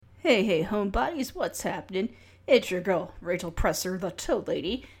Hey, homebodies, what's happening? It's your girl, Rachel Presser, the Toad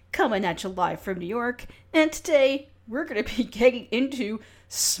Lady, coming at you live from New York, and today we're gonna be getting into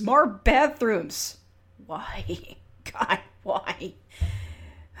smart bathrooms. Why? God, why?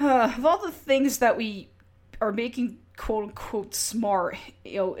 Of all the things that we are making quote unquote smart,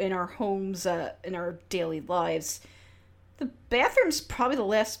 in our homes, in our daily lives, the bathroom's probably the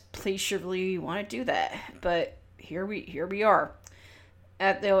last place you really want to do that. But here we are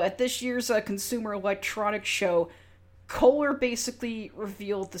at this year's Consumer Electronics Show. Kohler basically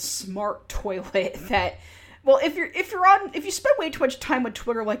revealed the smart toilet that, well, if you spend way too much time on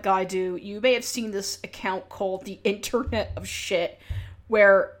Twitter like I do, you may have seen this account called the Internet of Shit,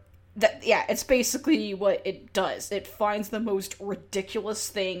 where it's basically what it does. It finds the most ridiculous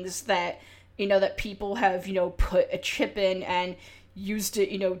things that that people have put a chip in and used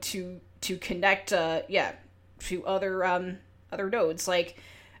it to connect to other nodes. Like,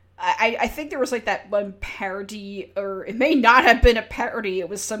 I think there was like that one parody, or it may not have been a parody. It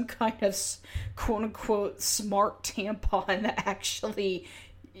was some kind of quote unquote smart tampon that actually,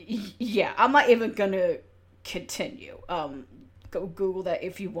 yeah, I'm not even gonna continue. Go Google that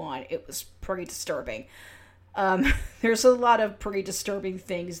if you want. It was pretty disturbing. There's a lot of pretty disturbing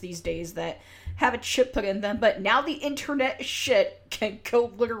things these days that have a chip put in them, but now the internet shit can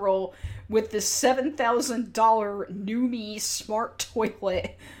go literal with this $7,000 Numi smart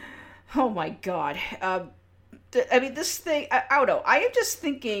toilet. Oh my god. I mean, this thing, I don't know. I am just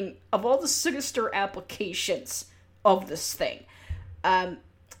thinking of all the sinister applications of this thing. I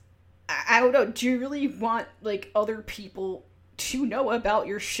don't know. Do you really want, like, other people to know about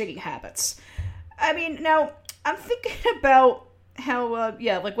your shitting habits? I mean, now, I'm thinking about how,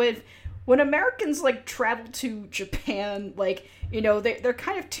 like, when Americans, like, travel to Japan, like, they're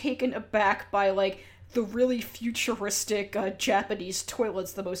kind of taken aback by, like, the really futuristic Japanese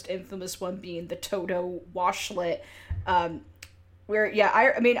toilets, the most infamous one being the Toto washlet, where,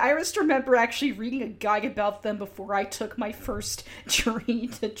 I just remember actually reading a guide about them before I took my first journey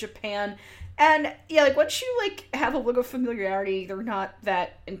to Japan. And, yeah, like, once you, like, have a little familiarity, they're not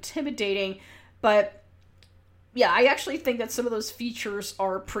that intimidating, but, yeah, I actually think that some of those features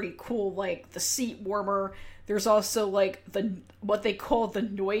are pretty cool, like the seat warmer. There's also, like, what they call the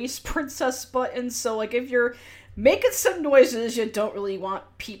noise princess button, so, like, if you're making some noises you don't really want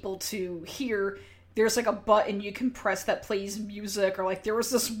people to hear, there's, like, a button you can press that plays music, or, like, there was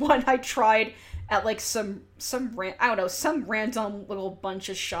this one I tried at, like, some random little bunch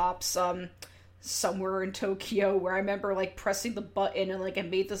of shops, somewhere in Tokyo, where I remember, like, pressing the button and, like, it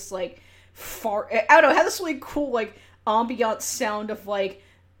made this, like, I don't know, it had this really cool, like, ambient sound of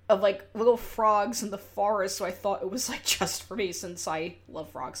little frogs in the forest, so I thought it was, like, just for me, since I love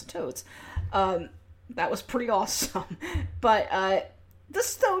frogs and toads. That was pretty awesome. But,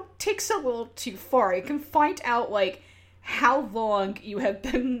 this, though, takes a little too far. You can find out, like, how long you have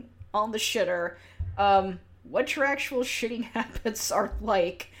been on the shitter, what your actual shitting habits are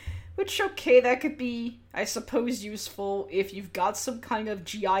like, which, okay, that could be, I suppose, useful if you've got some kind of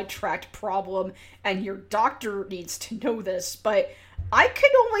GI tract problem and your doctor needs to know this, but I can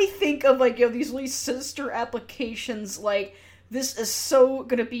only think of, like, these really sinister applications, like, this is so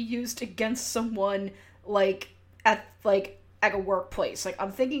gonna be used against someone, like, at a workplace. Like,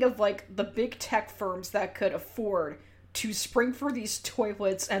 I'm thinking of, like, the big tech firms that could afford to spring for these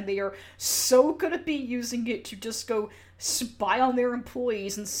toilets, and they are so gonna be using it to just go spy on their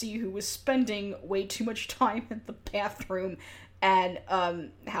employees and see who is spending way too much time in the bathroom, and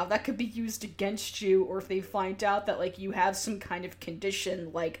how that could be used against you, or if they find out that, like, you have some kind of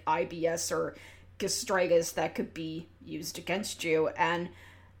condition like IBS or gastritis that could be used against you. And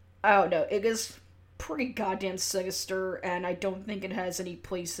I don't know, it is pretty goddamn sinister, and I don't think it has any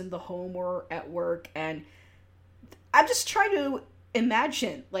place in the home or at work. And I'm just trying to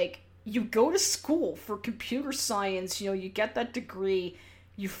imagine, like, you go to school for computer science, you get that degree,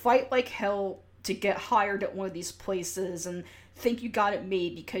 you fight like hell to get hired at one of these places, and think you got it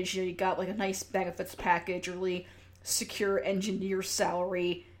made because you got, like, a nice benefits package, really secure engineer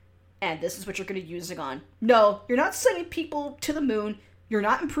salary, and this is what you're going to use it on. No, you're not sending people to the moon, you're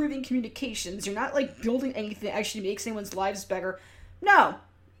not improving communications, you're not, like, building anything that actually makes anyone's lives better. No,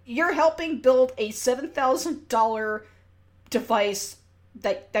 you're helping build a $7,000 device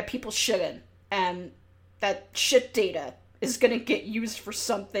that people shit in, and that shit data is gonna get used for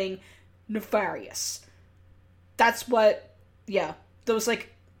something nefarious. That's what, those,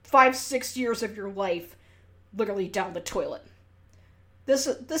 like, 5-6 years of your life literally down the toilet. This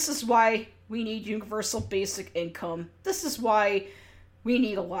is why we need universal basic income. This is why we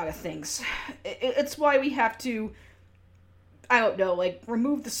need a lot of things. It's why we have to I don't know, like,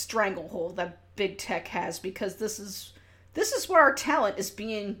 remove the stranglehold that big tech has, because this is what our talent is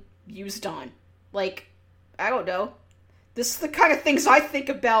being used on. Like, I don't know. This is the kind of things I think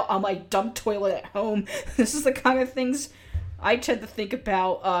about on my dumb toilet at home. This is the kind of things I tend to think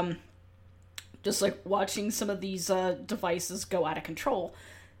about, just like watching some of these devices go out of control.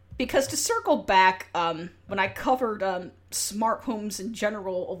 Because to circle back, when I covered smart homes in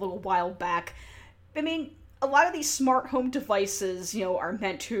general a little while back, I mean, a lot of these smart home devices, you know, are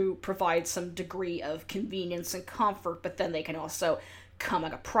meant to provide some degree of convenience and comfort, but then they can also come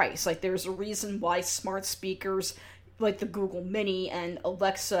at a price. Like, there's a reason why smart speakers like the Google Mini and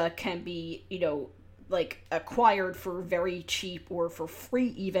Alexa can be, you know, like, acquired for very cheap or for free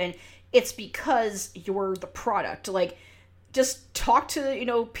even. It's because you're the product. Like, just talk to, you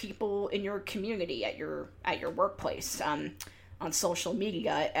know, people in your community at your workplace, on social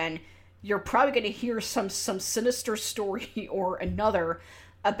media, and you're probably going to hear some sinister story or another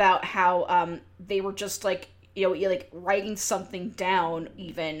about how they were just, like, you know, like, writing something down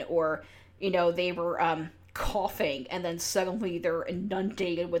even, or, you know, they were coughing, and then suddenly they're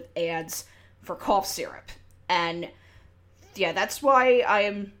inundated with ads for cough syrup. And yeah, that's why I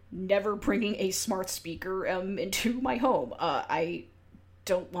am never bringing a smart speaker into my home. I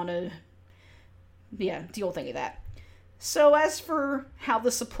don't want to, deal with any of that. So as for how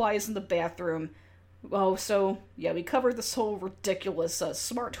this applies in the bathroom, well, so yeah, we covered this whole ridiculous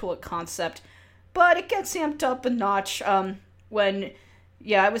smart toilet concept, but it gets amped up a notch when,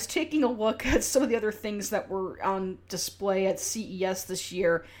 I was taking a look at some of the other things that were on display at CES this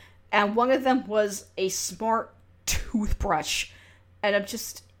year, and one of them was a smart toothbrush. And I'm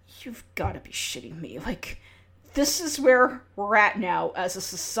just, you've got to be shitting me. Like, this is where we're at now as a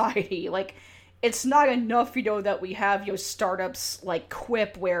society. Like, it's not enough, you know, that we have, you know, startups like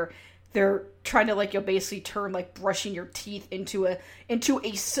Quip, where they're trying to, like, you know, basically turn, like, brushing your teeth into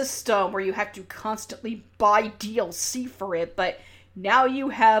a system where you have to constantly buy DLC for it, but now you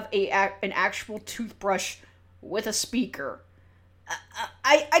have an actual toothbrush with a speaker.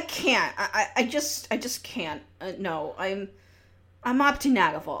 I can't. I just can't. No, I'm opting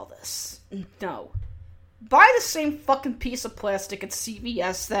out of all this. No. Buy the same fucking piece of plastic at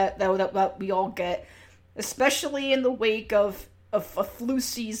CVS that we all get, especially in the wake of a flu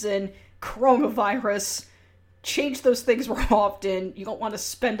season, coronavirus. Change those things more often. You don't want to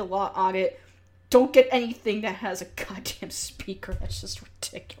spend a lot on it. Don't get anything that has a goddamn speaker. That's just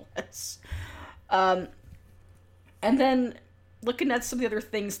ridiculous. And then, looking at some of the other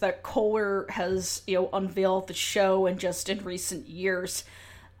things that Kohler has, you know, unveiled at the show and just in recent years,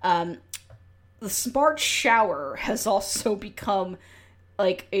 the smart shower has also become,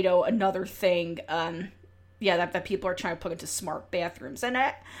 like, you know, another thing, that people are trying to put into smart bathrooms. And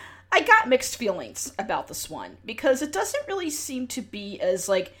I got mixed feelings about this one, because it doesn't really seem to be as,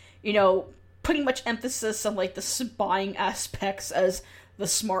 like, you know, putting much emphasis on, like, the spying aspects as the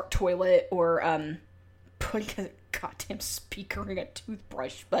smart toilet, or, putting a goddamn speaker in a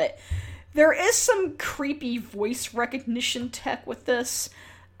toothbrush. But there is some creepy voice recognition tech with this,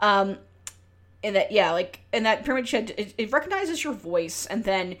 and that pretty much it recognizes your voice, and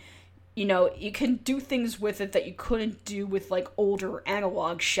then, you know, you can do things with it that you couldn't do with, like, older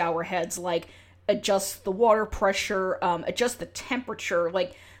analog shower heads, like adjust the water pressure, adjust the temperature,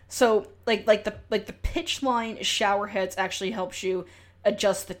 like, so, like the pitch line shower heads actually helps you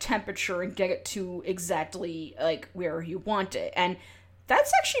adjust the temperature and get it to exactly, like, where you want it. And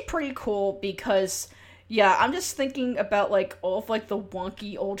that's actually pretty cool, because, yeah, I'm just thinking about, like, all of, like, the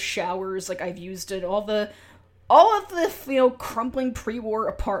wonky old showers, like, I've used in all of the, you know, crumbling pre-war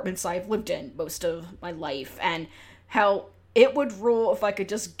apartments I've lived in most of my life, and how it would rule if I could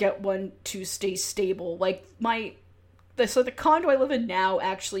just get one to stay stable. Like, so the condo I live in now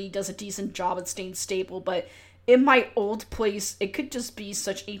actually does a decent job at staying stable, but in my old place, it could just be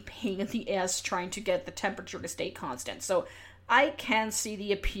such a pain in the ass trying to get the temperature to stay constant. So I can see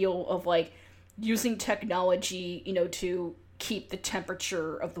the appeal of, like, using technology, you know, to keep the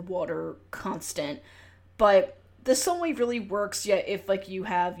temperature of the water constant. But this only really works, if, like, you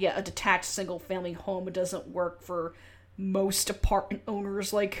have, a detached single-family home. It doesn't work for most apartment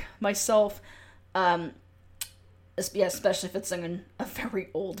owners like myself. Especially if it's in a very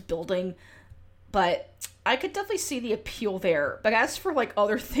old building. But I could definitely see the appeal there. But as for, like,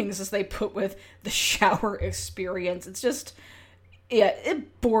 other things as they put with the shower experience, it's just,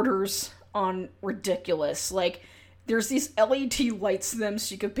 it borders on ridiculous. Like, there's these LED lights in them,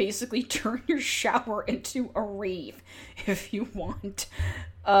 so you could basically turn your shower into a rave if you want.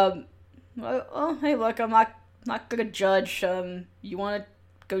 Well, hey, look, I'm not gonna judge. You want to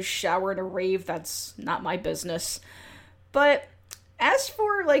go shower in a rave? That's not my business. But as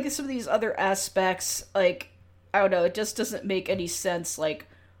for, like, some of these other aspects, like, I don't know, it just doesn't make any sense. Like,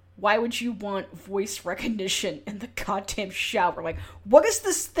 why would you want voice recognition in the goddamn shower? Like, what is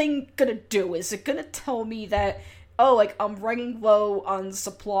this thing gonna do? Is it gonna tell me that, oh, like, I'm running low on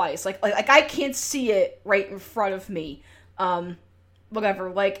supplies? Like I can't see it right in front of me. Whatever.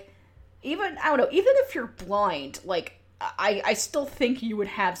 Like, even, I don't know, even if you're blind, like, I still think you would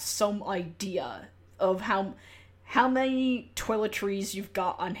have some idea of how many toiletries you've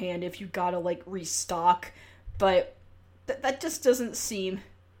got on hand if you gotta, like, restock. But that just doesn't seem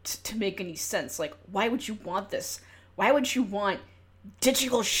to make any sense. Like, why would you want this? Why would you want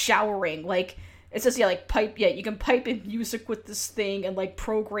digital showering? Like, it says, yeah, like, you can pipe in music with this thing and, like,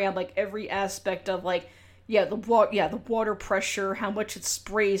 program, like, every aspect of, like, the water pressure, how much it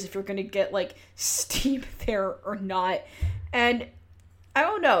sprays, if you're gonna get, like, steam there or not. And I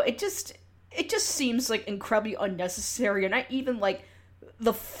don't know, it just seems, like, incredibly unnecessary, and not even, like,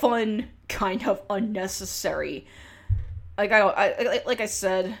 the fun kind of unnecessary. Like, like I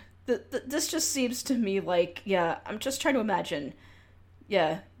said, this just seems to me like, yeah, I'm just trying to imagine.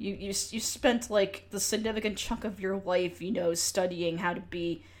 Yeah, you spent, like, the significant chunk of your life, studying how to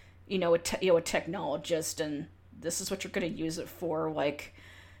be, a technologist, and this is what you're gonna use it for. Like,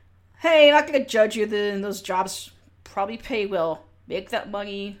 hey, I'm not gonna judge you, then those jobs probably pay well. Make that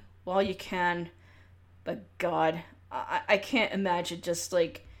money while you can. But God, I can't imagine just,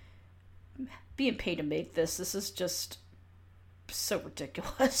 like, being paid to make this. This is just so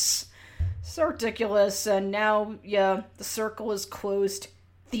ridiculous. So ridiculous. And now, yeah, the circle is closed.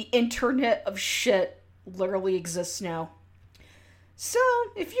 The internet of shit literally exists now. So,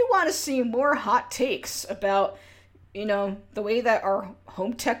 if you want to see more hot takes about, the way that our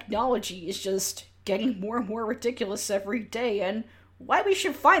home technology is just getting more and more ridiculous every day, and why we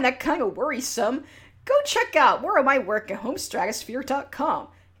should find that kind of worrisome, go check out more of my work at homestratosphere.com.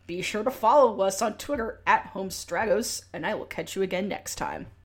 Be sure to follow us on Twitter at Homestratos, and I will catch you again next time.